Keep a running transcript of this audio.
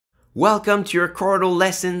Welcome to your chordal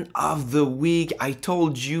lesson of the week. I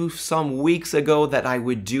told you some weeks ago that I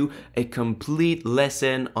would do a complete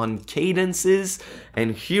lesson on cadences,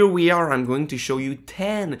 and here we are. I'm going to show you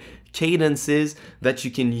 10 cadences that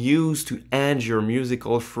you can use to end your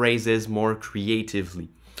musical phrases more creatively.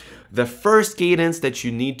 The first cadence that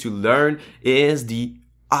you need to learn is the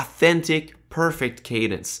authentic perfect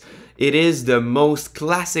cadence. It is the most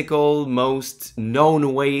classical, most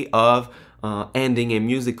known way of ending a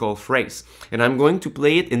musical phrase. And I'm going to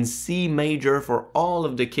play it in C major for all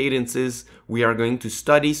of the cadences we are going to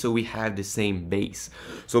study so we have the same base.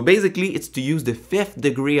 So basically it's to use the 5th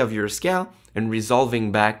degree of your scale and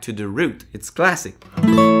resolving back to the root. It's classic.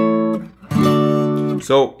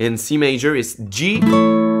 So in C major it's G,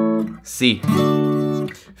 C.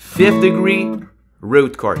 5th degree,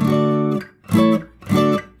 root chord.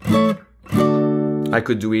 I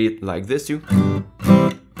could do it like this too.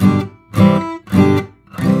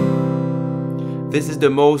 This is the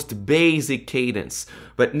most basic cadence,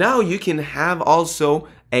 but now you can have also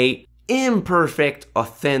a imperfect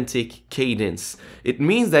authentic cadence. It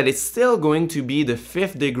means that it's still going to be the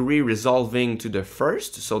 5th degree resolving to the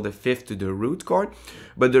 1st, so the 5th to the root chord,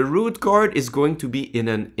 but the root chord is going to be in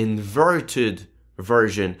an inverted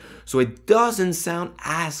version, so it doesn't sound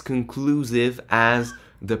as conclusive as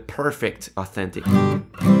the perfect authentic.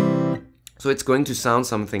 So it's going to sound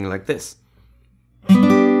something like this.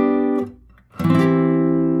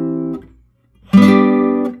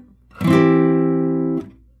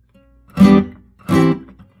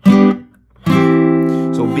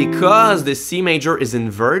 Because the C major is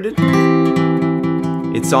inverted,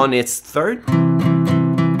 it's on its 3rd,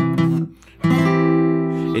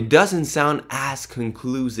 it doesn't sound as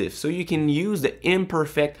conclusive. So you can use the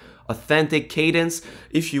imperfect authentic cadence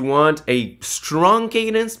if you want a strong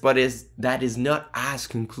cadence, but that is not as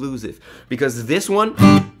conclusive. Because this one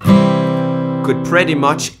could pretty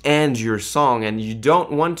much end your song, and you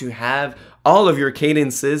don't want to have all of your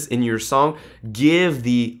cadences in your song give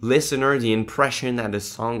the listener the impression that the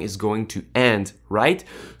song is going to end, right?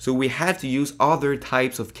 So we have to use other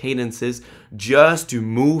types of cadences just to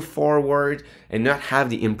move forward and not have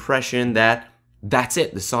the impression that that's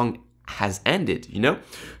it, the song has ended, you know?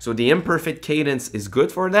 So the imperfect cadence is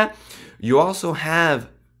good for that. You also have,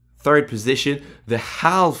 3rd position, the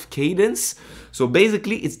half cadence. So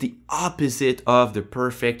basically it's the opposite of the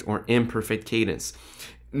perfect or imperfect cadence.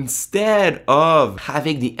 Instead of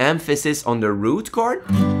having the emphasis on the root chord,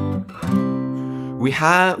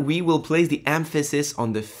 we will place the emphasis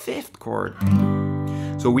on the 5th chord.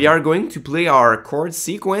 So we are going to play our chord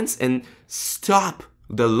sequence and stop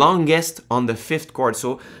the longest on the 5th chord.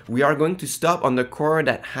 So we are going to stop on the chord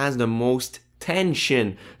that has the most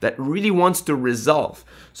tension, that really wants to resolve.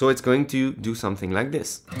 So it's going to do something like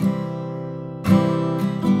this.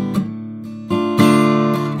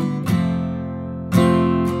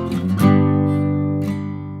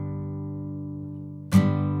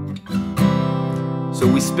 So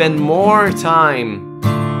we spend more time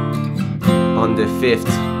on the 5th.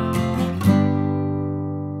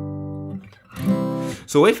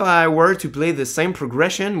 So if I were to play the same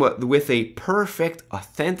progression but with a perfect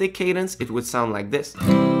authentic cadence, it would sound like this.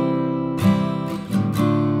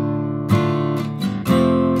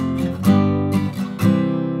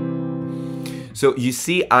 So you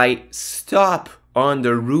see, I stop on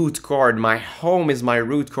the root chord. My home is my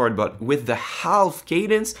root chord, but with the half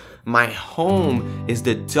cadence, my home is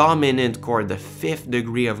the dominant chord, the 5th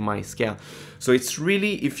degree of my scale. So it's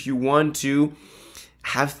really, if you want to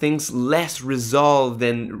have things less resolved,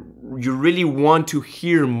 then you really want to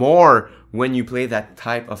hear more when you play that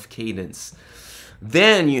type of cadence.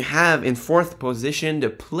 Then you have in 4th position the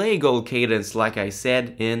Plagal cadence, like I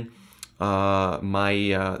said in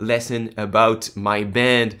my lesson about my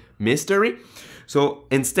band Mystery. So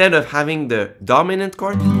instead of having the dominant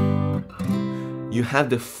chord, you have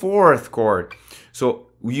the 4th chord. So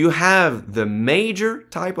you have the major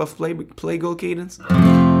type of Plagal cadence,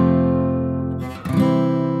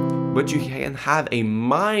 but you can have a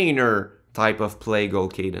minor type of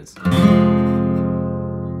Plagal cadence.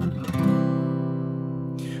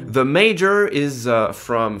 The major is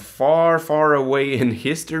from far, far away in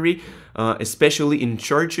history, especially in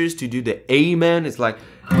churches, to do the amen. It's like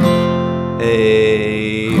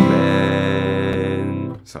amen,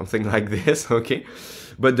 something like this, okay?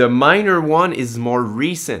 But the minor one is more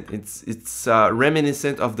recent. It's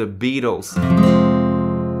reminiscent of the Beatles.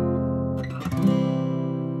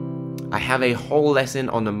 I have a whole lesson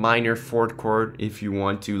on the minor 4th chord if you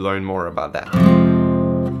want to learn more about that.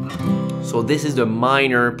 So this is the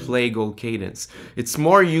minor plagal cadence. It's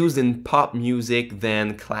more used in pop music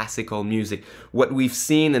than classical music. What we've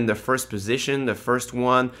seen in the first position, the first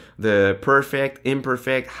one, the perfect,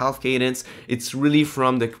 imperfect, half cadence, it's really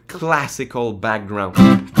from the classical background.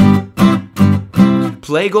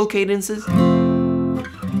 Plagal cadences,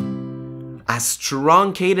 as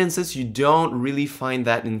strong cadences, you don't really find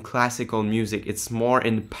that in classical music. It's more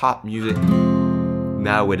in pop music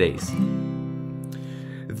nowadays.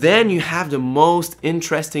 Then you have the most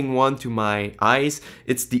interesting one to my eyes.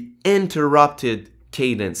 It's the interrupted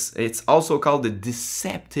cadence. It's also called the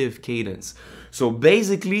deceptive cadence. So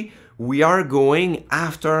basically, we are going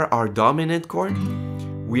after our dominant chord.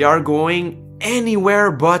 We are going anywhere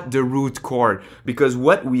but the root chord, because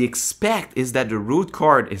what we expect is that the root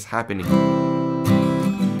chord is happening.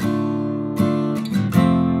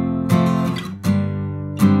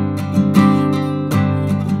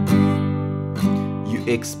 You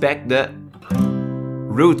expect the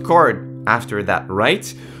root chord after that,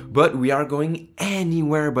 right? But we are going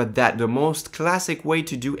anywhere but that. The most classic way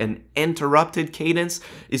to do an interrupted cadence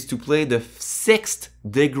is to play the 6th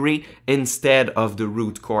degree instead of the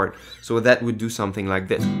root chord. So that would do something like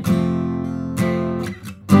this.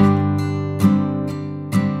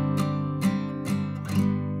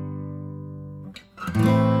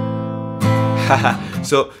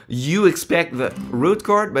 So you expect the root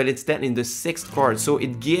chord, but it's then in the 6th chord. So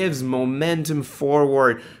it gives momentum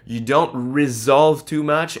forward. You don't resolve too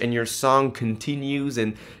much and your song continues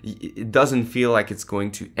and it doesn't feel like it's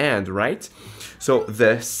going to end, right? So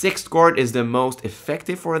the 6th chord is the most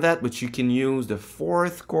effective for that, but you can use the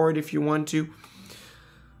 4th chord if you want to.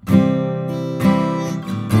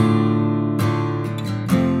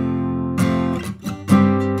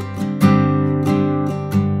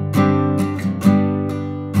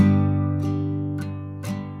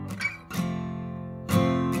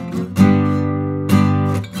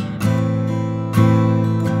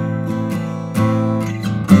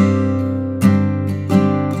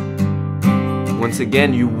 Once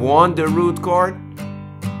again, you want the root chord,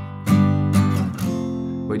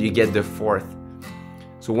 but you get the 4th.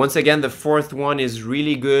 So once again, the 4th one is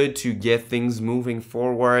really good to get things moving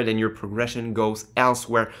forward and your progression goes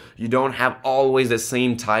elsewhere. You don't have always the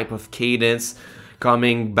same type of cadence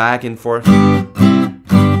coming back and forth.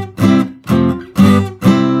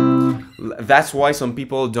 That's why some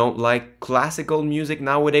people don't like classical music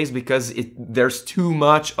nowadays, because there's too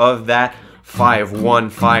much of that 5-1,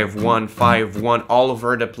 5-1, 5-1 all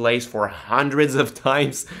over the place for hundreds of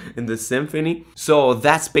times in the symphony. So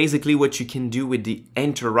that's basically what you can do with the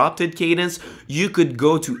interrupted cadence. You could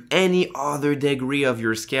go to any other degree of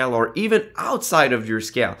your scale or even outside of your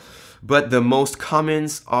scale, but the most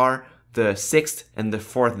commons are the 6th and the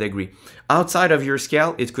 4th degree. Outside of your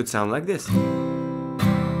scale, it could sound like this.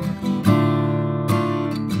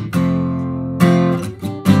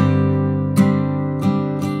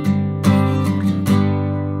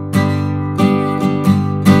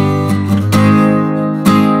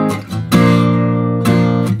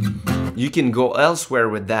 You can go elsewhere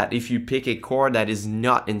with that. If you pick a chord that is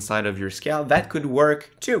not inside of your scale, that could work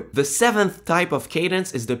too. The 7th type of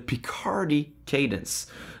cadence is the Picardy cadence.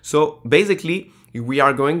 So basically, we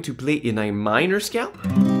are going to play in a minor scale.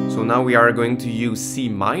 So now we are going to use C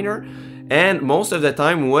minor. And most of the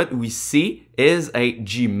time what we see is a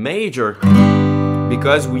G major,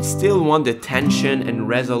 because we still want the tension and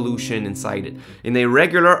resolution inside it. In a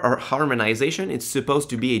regular or harmonization, it's supposed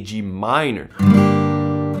to be a G minor.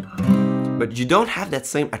 But you don't have that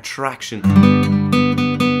same attraction.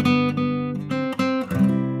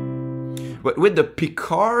 But with the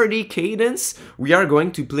Picardy cadence, we are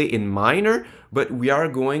going to play in minor, but we are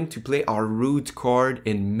going to play our root chord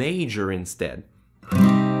in major instead.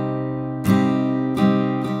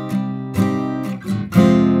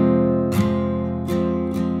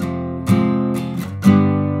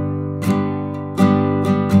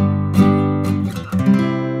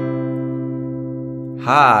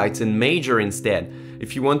 It's in major instead.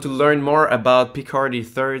 If you want to learn more about Picardy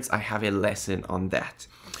thirds, I have a lesson on that.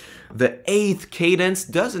 The 8th cadence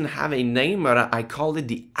doesn't have a name, but I call it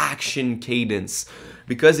the action cadence,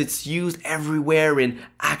 because it's used everywhere in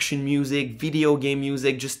action music, video game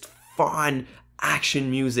music, just fun action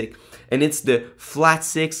music. And it's the flat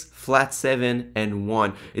 6, flat 7, and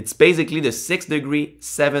 1. It's basically the 6th degree,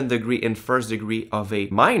 7th degree, and 1st degree of a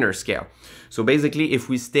minor scale. So basically, if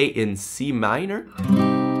we stay in C minor,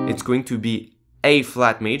 it's going to be A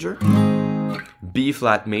flat major, B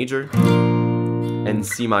flat major, and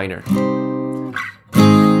C minor.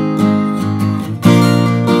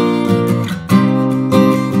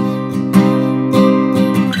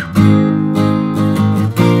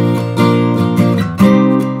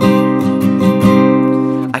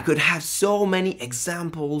 could have so many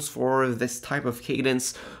examples for this type of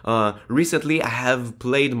cadence. Recently, I have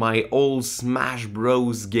played my old Smash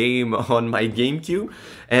Bros game on my GameCube,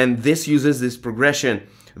 and this uses this progression.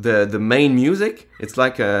 The main music, it's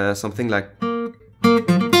like something like.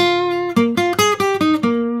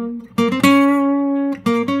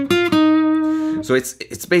 So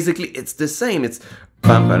it's basically it's the same. It's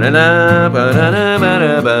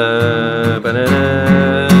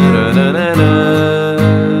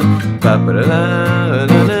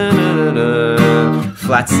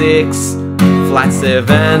flat 6, flat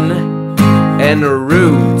 7, and a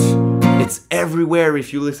root. It's everywhere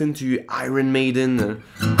if you listen to Iron Maiden.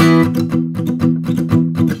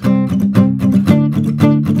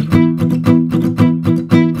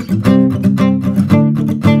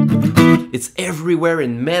 It's everywhere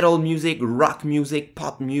in metal music, rock music,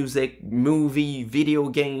 pop music, movie, video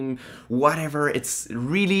game, whatever. It's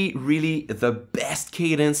really, really the best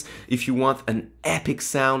cadence if you want an epic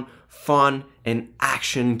sound, fun, and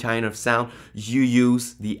action kind of sound. You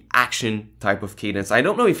use the action type of cadence. I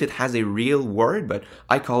don't know if it has a real word, but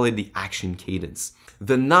I call it the action cadence.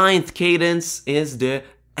 The 9th cadence is the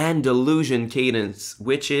Andalusian cadence,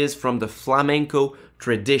 which is from the flamenco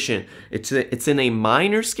tradition. It's in a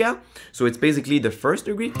minor scale, so it's basically the 1st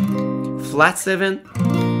degree, flat 7,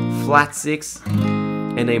 flat 6,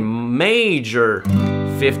 and a major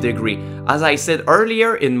 5th degree. As I said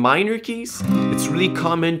earlier, in minor keys, it's really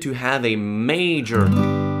common to have a major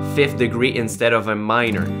 5th degree instead of a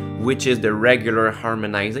minor, which is the regular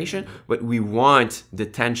harmonization, but we want the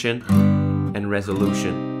tension and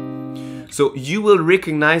resolution. So you will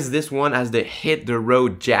recognize this one as the hit the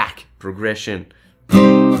road jack progression.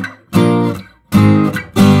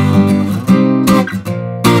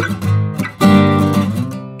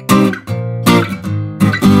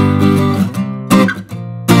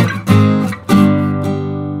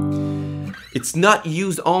 It's not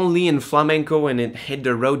used only in flamenco and in hit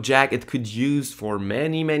the road jack. It could use for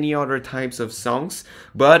many other types of songs,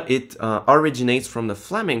 but it originates from the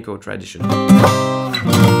flamenco tradition.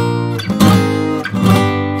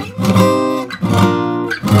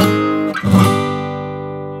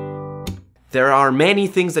 There are many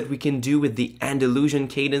things that we can do with the Andalusian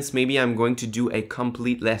cadence. Maybe I'm going to do a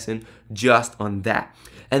complete lesson just on that.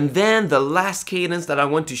 And then the last cadence that I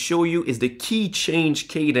want to show you is the key change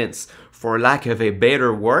cadence, for lack of a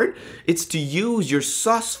better word. It's to use your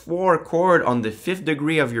sus4 chord on the 5th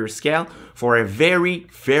degree of your scale for a very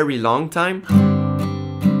long time,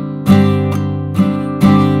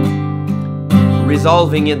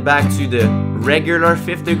 resolving it back to the regular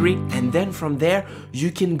 5th degree, and then from there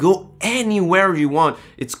you can go anywhere you want.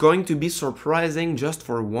 It's going to be surprising just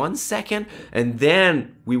for 1 second, and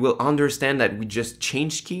then we will understand that we just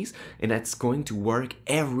changed keys, and that's going to work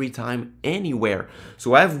every time, anywhere.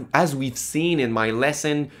 So as we've seen in my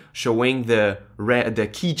lesson showing the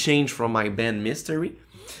key change from my band Mystery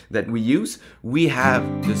that we use, we have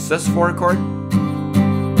the sus4 chord,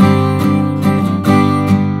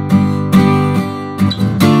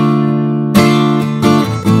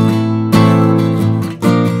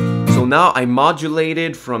 now I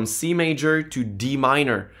modulated from C major to D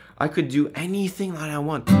minor. I could do anything that I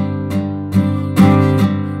want.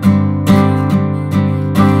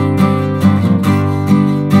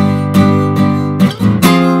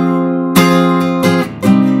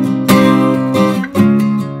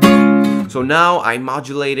 So now I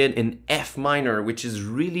modulated in F minor, which is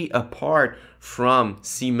really apart from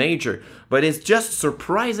C major. But it's just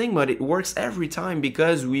surprising, but it works every time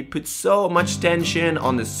because we put so much tension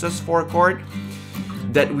on the sus4 chord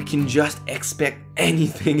that we can just expect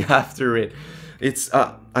anything after it. It's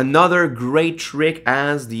another great trick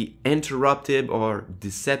as the interruptive or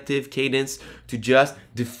deceptive cadence to just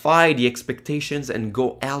defy the expectations and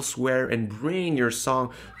go elsewhere and bring your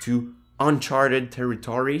song to uncharted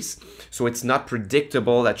territories. So it's not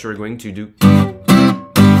predictable that you're going to do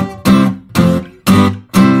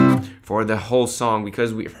for the whole song,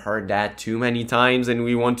 because we've heard that too many times and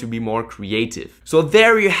we want to be more creative. So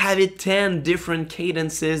there you have it, 10 different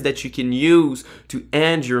cadences that you can use to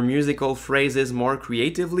end your musical phrases more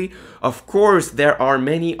creatively. Of course, there are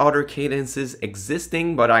many other cadences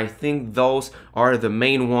existing, but I think those are the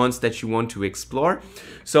main ones that you want to explore.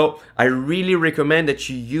 So I really recommend that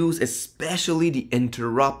you use especially the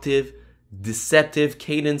interruptive deceptive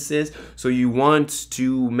cadences. So you want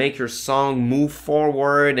to make your song move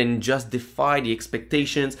forward and just defy the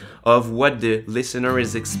expectations of what the listener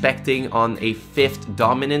is expecting on a fifth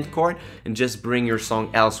dominant chord, and just bring your song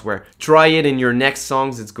elsewhere. Try it in your next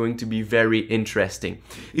songs. It's going to be very interesting.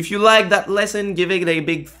 If you like that lesson, give it a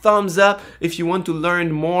big thumbs up. If you want to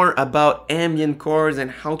learn more about ambient chords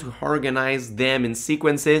and how to organize them in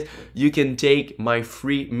sequences, you can take my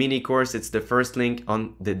free mini course. It's the first link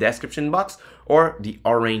on the description box, or the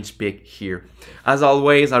orange pic here. As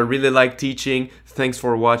always, I really like teaching. Thanks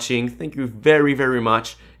for watching. Thank you very, very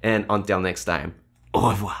much. And until next time, au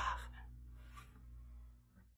revoir.